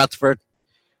Kevin Rutherford.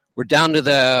 We're down to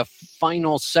the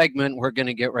final segment. We're going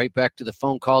to get right back to the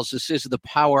phone calls. This is the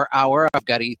Power Hour. I've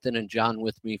got Ethan and John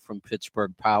with me from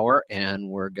Pittsburgh Power, and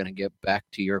we're going to get back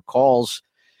to your calls.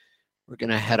 We're going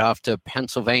to head off to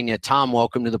Pennsylvania. Tom,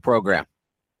 welcome to the program.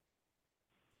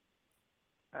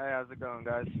 Hey, how's it going,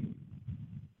 guys?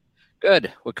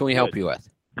 Good. What can we help you with?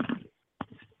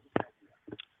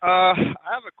 I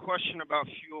have a question about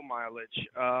fuel mileage.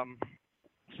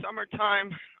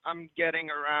 Summertime, I'm getting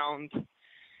around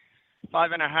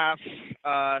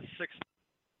 5.5, 6.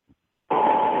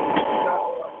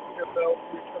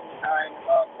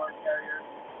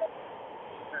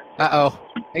 Uh-oh.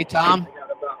 Hey, Tom.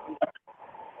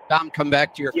 Tom, come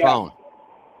back to your phone.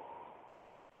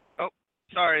 Oh,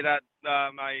 sorry, that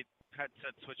my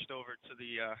headset switched over to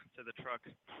the truck.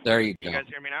 There you go. You guys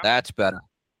hear me now? That's better.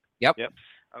 Yep.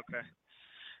 Okay.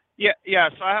 Yeah.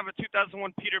 So I have a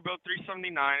 2001 Peterbilt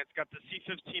 379. It's got the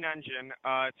C15 engine.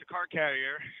 It's a car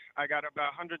carrier. I got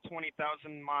about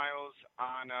 120,000 miles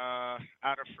on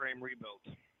out-of-frame rebuild.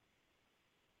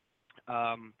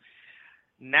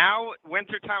 Now,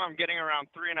 wintertime, I'm getting around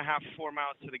 3.5, 4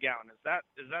 miles to the gallon. Is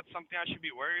that something I should be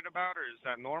worried about, or is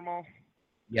that normal?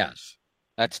 Yes.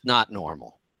 That's not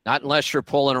normal. Not unless you're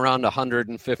pulling around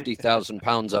 150,000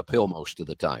 pounds uphill most of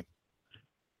the time.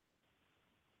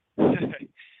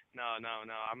 No.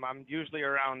 I'm usually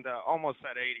around almost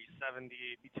at 80, 70,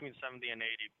 between 70 and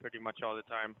 80 pretty much all the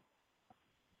time.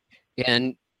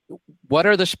 And what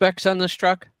are the specs on this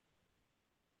truck?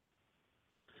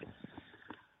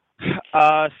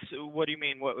 So what do you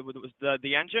mean? What was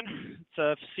the engine? It's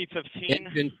a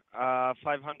C15,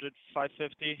 500,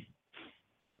 550.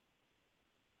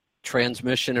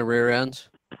 Transmission and rear ends?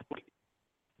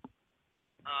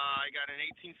 I got an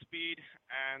 18-speed,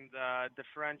 and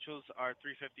differentials are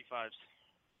 355s.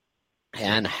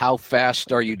 And how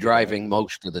fast are you driving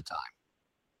most of the time?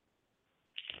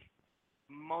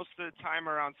 Most of the time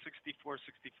around 64,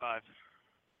 65.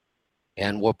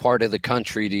 And what part of the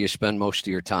country do you spend most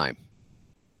of your time?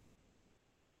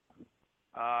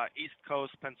 East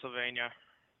Coast, Pennsylvania.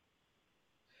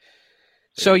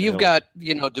 So you've got,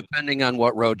 depending on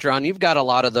what road you're on, you've got a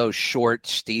lot of those short,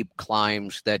 steep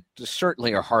climbs that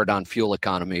certainly are hard on fuel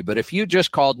economy. But if you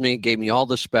just called me, gave me all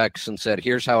the specs and said,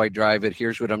 here's how I drive it,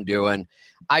 here's what I'm doing,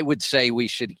 I would say we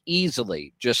should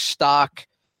easily just stock,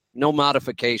 no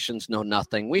modifications, no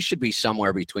nothing. We should be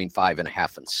somewhere between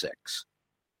 5.5 and 6.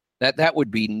 That would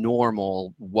be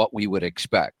normal, what we would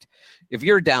expect. If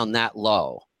you're down that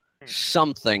low,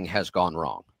 something has gone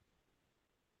wrong.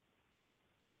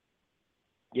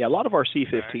 Yeah, a lot of our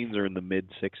C15s are in the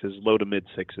mid-6s, low to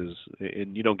mid-6s,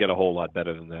 and you don't get a whole lot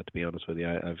better than that, to be honest with you.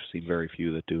 I've seen very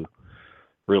few that do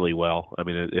really well. I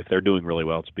mean, if they're doing really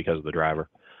well, it's because of the driver.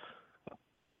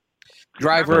 It's a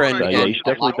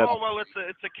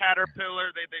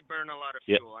Caterpillar. They burn a lot of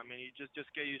fuel. I mean, you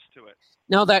just get used to it.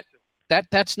 No,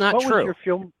 that's not what true. What was your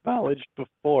fuel mileage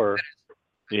before?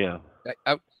 Yeah.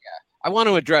 I want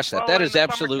to address that. Well, that is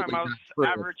absolutely not true.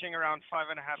 Averaging around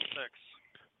 5.5, 6.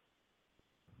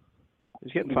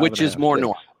 He's getting which is more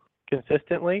normal.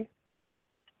 Consistently?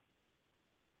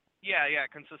 Yeah,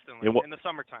 consistently in the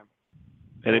summertime.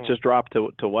 And it just dropped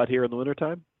to what here in the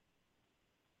wintertime?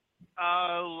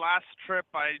 Last trip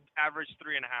I averaged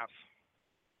 3.5.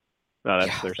 No,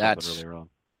 there's something really wrong.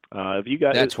 Have you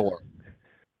guys? That's horrible.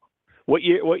 What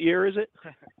year is it?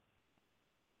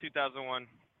 2001.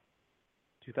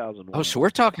 2001. Oh, so we're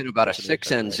talking about a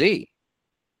 6NZ.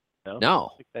 No.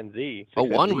 6NZ. Oh,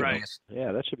 one right.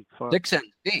 Yeah, that should be fun.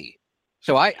 6NZ.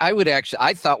 So I would actually,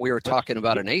 I thought we were talking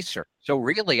about an Acer. So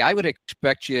really, I would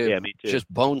expect you just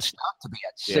bone stock to be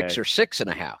at 6 or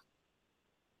 6.5.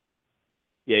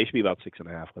 Yeah, you should be about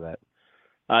 6.5 with that.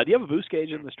 Do you have a boost gauge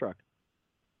in this truck?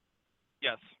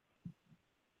 Yes.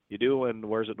 You do, and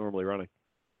where's it normally running?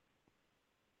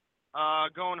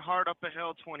 Going hard up a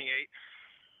hill, 28.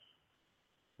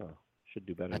 Oh, should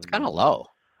do better. That's kind of low.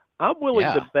 I'm willing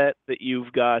to bet that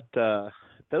you've got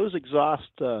those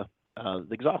exhaust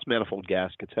manifold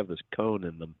gaskets have this cone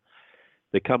in them.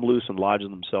 They come loose and lodge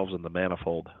themselves in the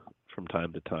manifold from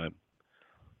time to time.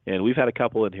 And we've had a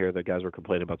couple in here that guys were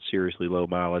complaining about seriously low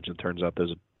mileage, and turns out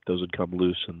those would come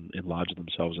loose and lodge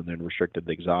themselves in there and restricted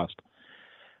the exhaust.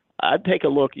 I'd take a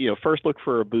look, first look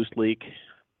for a boost leak,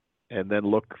 and then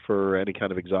look for any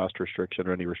kind of exhaust restriction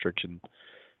or any restriction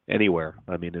anywhere,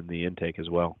 in the intake as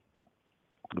well.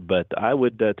 But I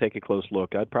would take a close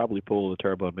look. I'd probably pull the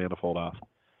turbo and manifold off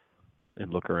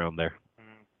and look around there.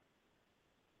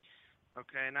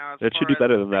 Okay, now it should do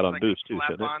better than that on boost too,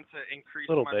 shouldn't it? To increase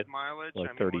a little bit, mileage,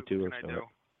 like 32 or so.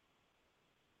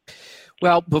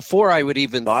 Well, before I would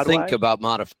even think about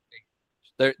modifying,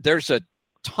 There's a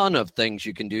ton of things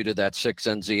you can do to that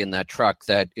 6NZ in that truck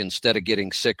that instead of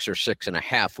getting 6 or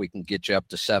 6.5, we can get you up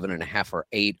to 7.5 or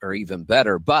 8 or even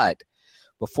better. But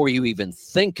before you even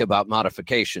think about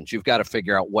modifications, you've got to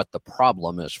figure out what the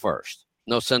problem is first.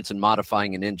 No sense in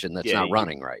modifying an engine that's not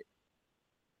running right.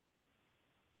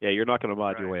 Yeah, you're not going to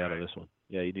mod your way out of this one.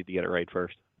 Yeah, you need to get it right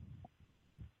first.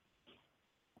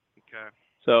 Okay.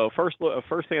 So first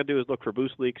thing I do is look for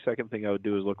boost leaks. Second thing I would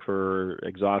do is look for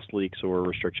exhaust leaks or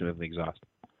restriction in the exhaust.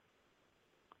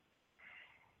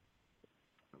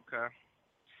 Okay.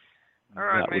 All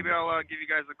right, maybe I'll give you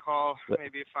guys a call.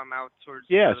 Maybe if I'm out towards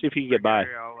see if you can get by.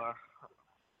 Area, I'll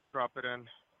drop it in.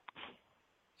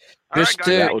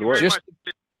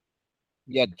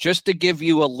 Just to give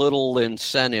you a little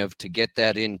incentive to get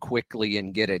that in quickly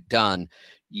and get it done,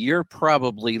 you're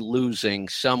probably losing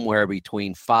somewhere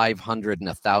between $500 and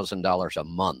 $1,000 a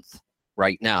month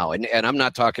right now. And I'm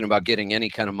not talking about getting any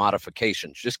kind of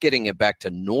modifications. Just getting it back to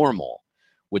normal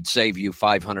would save you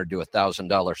 $500 to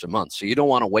 $1,000 a month. So you don't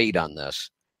want to wait on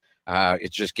this.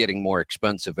 It's just getting more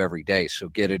expensive every day. So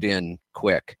get it in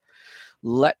quick.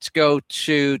 Let's go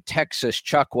to Texas.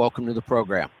 Chuck, welcome to the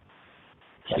program.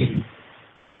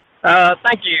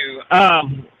 Thank you.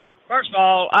 First of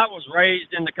all, I was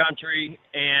raised in the country,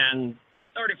 and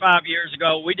 35 years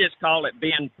ago, we just call it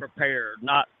being prepared,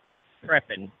 not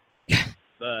prepping.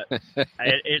 But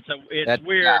it's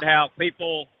weird how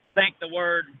people think the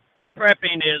word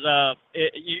prepping is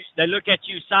they look at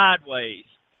you sideways.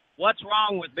 What's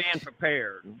wrong with being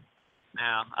prepared?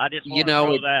 Now, I just want to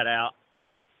throw that out.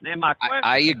 Then my question.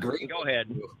 I agree. Go ahead.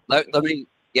 Let me.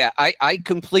 Yeah, I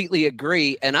completely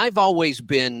agree. And I've always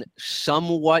been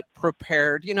somewhat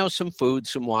prepared, some food,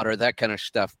 some water, that kind of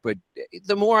stuff. But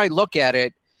the more I look at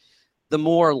it, the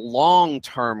more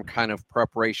long-term kind of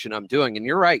preparation I'm doing. And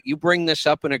you're right. You bring this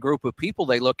up in a group of people,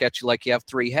 they look at you like you have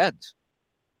 3 heads.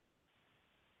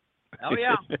 Oh,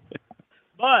 yeah.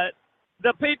 But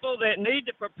the people that need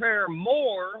to prepare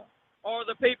more are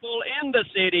the people in the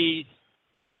cities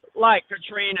like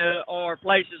Katrina or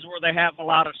places where they have a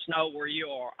lot of snow where you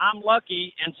are. I'm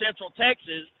lucky in Central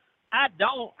Texas. I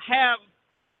don't have,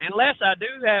 unless I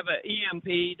do have an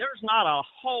EMP, there's not a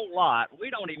whole lot. We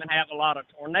don't even have a lot of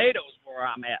tornadoes where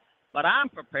I'm at. But I'm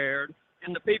prepared,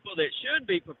 and the people that should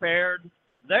be prepared,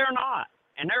 they're not.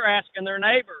 And they're asking their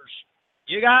neighbors,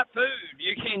 you got food?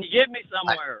 Can you get me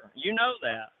somewhere? You know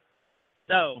that.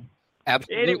 So,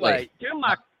 absolutely. Anyway, to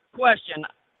my question,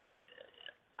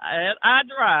 I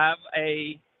drive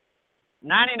a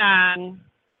 99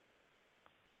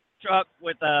 truck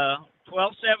with a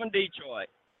 12.7 Detroit.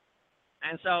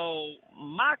 And so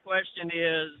my question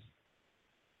is,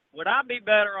 would I be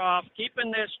better off keeping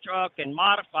this truck and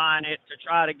modifying it to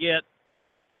try to get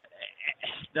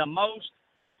the most?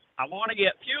 I want to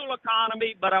get fuel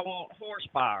economy, but I want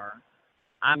horsepower.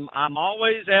 I'm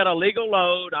always at a legal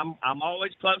load. I'm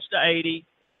always close to 80.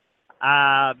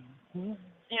 I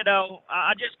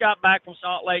just got back from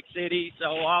Salt Lake City, so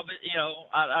I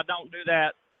don't do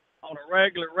that on a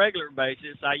regular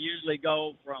basis. I usually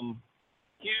go from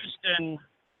Houston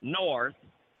north,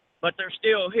 but they're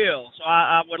still hills, so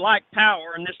I would like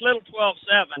power. And this little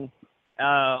 12.7,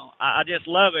 I just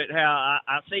love it. How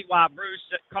I see why Bruce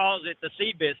calls it the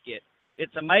Seabiscuit.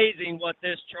 It's amazing what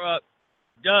this truck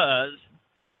does,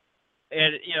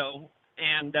 and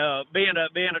being a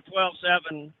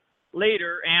 12.7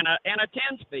 liter and a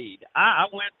 10-speed. I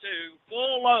went to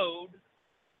full load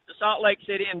to Salt Lake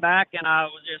City and back, and I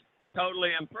was just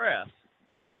totally impressed.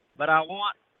 But I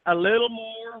want a little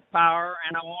more power,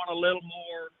 and I want a little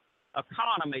more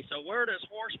economy. So where does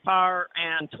horsepower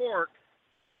and torque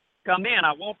come in?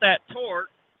 I want that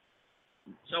torque.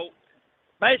 So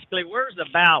basically, where's the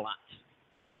balance?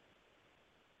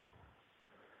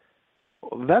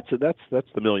 Well, that's the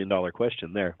 $1 million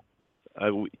question there.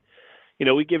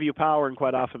 We give you power, and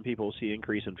quite often people see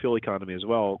increase in fuel economy as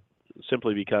well,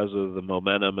 simply because of the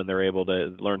momentum, and they're able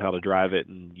to learn how to drive it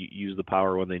and use the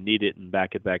power when they need it and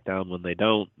back it back down when they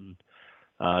don't,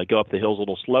 and go up the hills a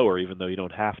little slower, even though you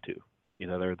don't have to.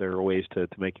 There are ways to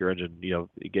make your engine,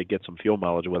 get some fuel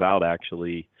mileage without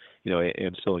actually,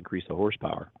 and still increase the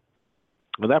horsepower.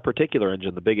 With that particular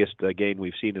engine, the biggest gain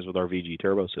we've seen is with our VG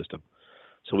turbo system.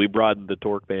 So we broadened the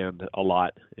torque band a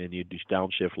lot, and you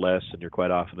downshift less, and you're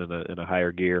quite often in a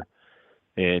higher gear,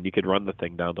 and you could run the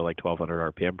thing down to like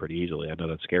 1,200 RPM pretty easily. I know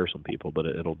that scares some people, but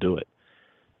it'll do it.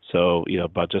 So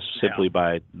but just simply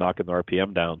by knocking the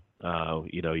RPM down,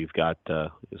 you've got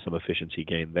some efficiency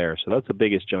gain there. So that's the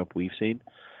biggest jump we've seen.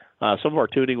 Some of our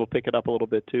tuning will pick it up a little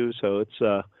bit too. So it's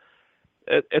a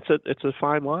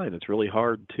fine line. It's really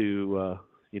hard to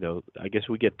I guess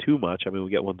we get too much. I mean, we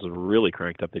get ones that are really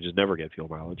cranked up; they just never get fuel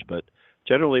mileage. But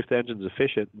generally, if the engine's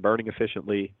efficient, burning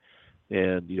efficiently,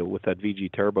 and with that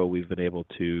VG turbo, we've been able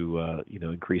to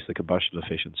increase the combustion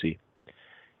efficiency,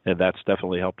 and that's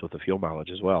definitely helped with the fuel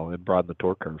mileage as well and broaden the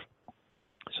torque curve.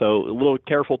 So a little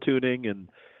careful tuning, and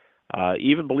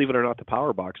even, believe it or not, the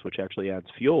power box, which actually adds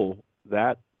fuel,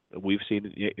 that we've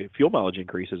seen fuel mileage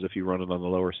increases if you run it on the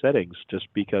lower settings, just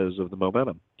because of the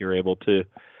momentum. You're able to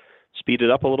speed it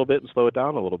up a little bit and slow it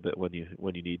down a little bit when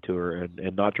you need to,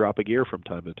 and not drop a gear from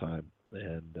time to time.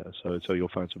 And so you'll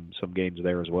find some gains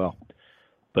there as well.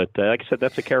 But like I said,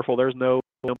 that's a careful. There's no.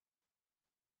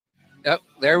 Yep,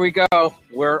 there we go.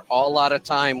 We're all out of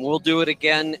time. We'll do it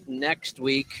again next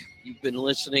week. You've been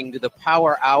listening to the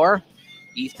Power Hour.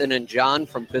 Ethan and John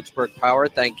from Pittsburgh Power,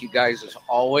 thank you guys as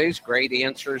always. Great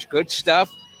answers, good stuff,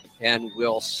 and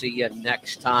we'll see you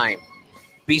next time.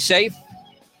 Be safe,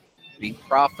 be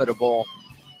profitable,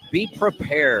 be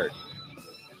prepared.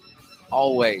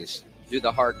 Always do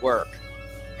the hard work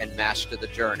and master the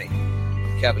journey.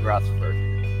 I'm Kevin Rutherford.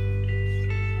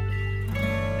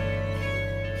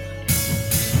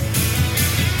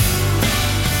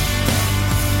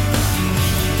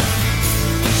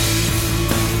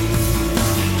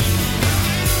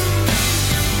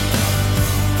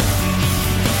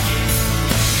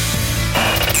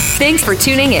 Thanks for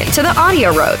tuning in to the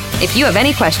Audio Road. If you have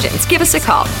any questions, give us a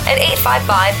call at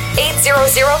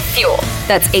 855-800-FUEL.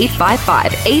 That's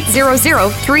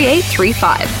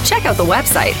 855-800-3835. Check out the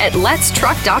website at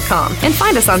letstruck.com and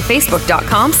find us on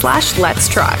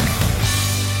facebook.com/letstruck.